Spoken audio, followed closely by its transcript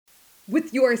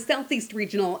With your Southeast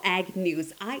Regional Ag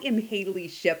News, I am Haley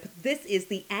Ship. This is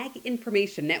the Ag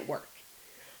Information Network.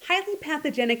 Highly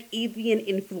pathogenic avian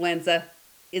influenza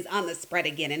is on the spread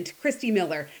again, and Christy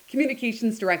Miller,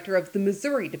 Communications Director of the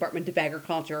Missouri Department of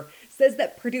Agriculture, says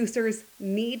that producers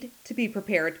need to be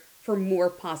prepared for more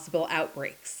possible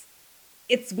outbreaks.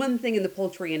 It's one thing in the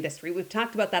poultry industry. We've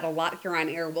talked about that a lot here on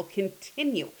air. We'll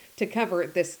continue to cover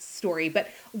this story, but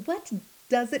what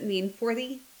does it mean for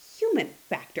the human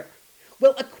factor?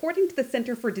 Well, according to the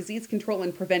Center for Disease Control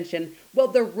and Prevention, while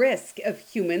the risk of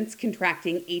humans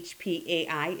contracting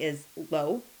HPAI is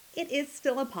low, it is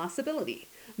still a possibility.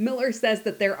 Miller says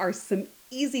that there are some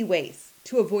easy ways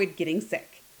to avoid getting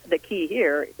sick. The key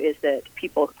here is that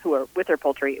people who are with their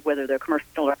poultry, whether they're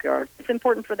commercial or yard, it's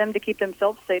important for them to keep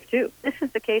themselves safe too. This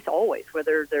is the case always,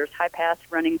 whether there's high paths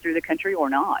running through the country or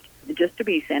not. Just to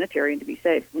be sanitary and to be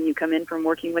safe. When you come in from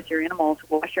working with your animals,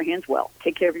 wash your hands well.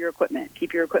 Take care of your equipment.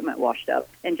 Keep your equipment washed up.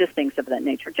 And just things of that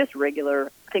nature. Just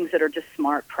regular things that are just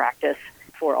smart practice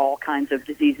for all kinds of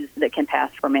diseases that can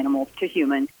pass from animals to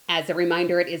humans. As a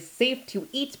reminder, it is safe to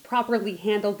eat properly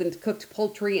handled and cooked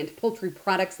poultry and poultry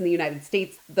products in the United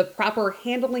States. The proper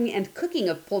handling and cooking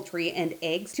of poultry and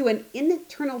eggs to an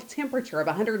internal temperature of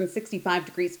 165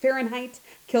 degrees Fahrenheit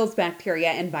kills bacteria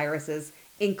and viruses,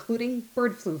 including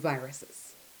bird flu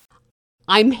viruses.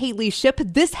 I'm Haley Ship.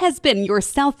 This has been your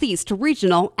Southeast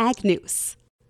Regional Ag News.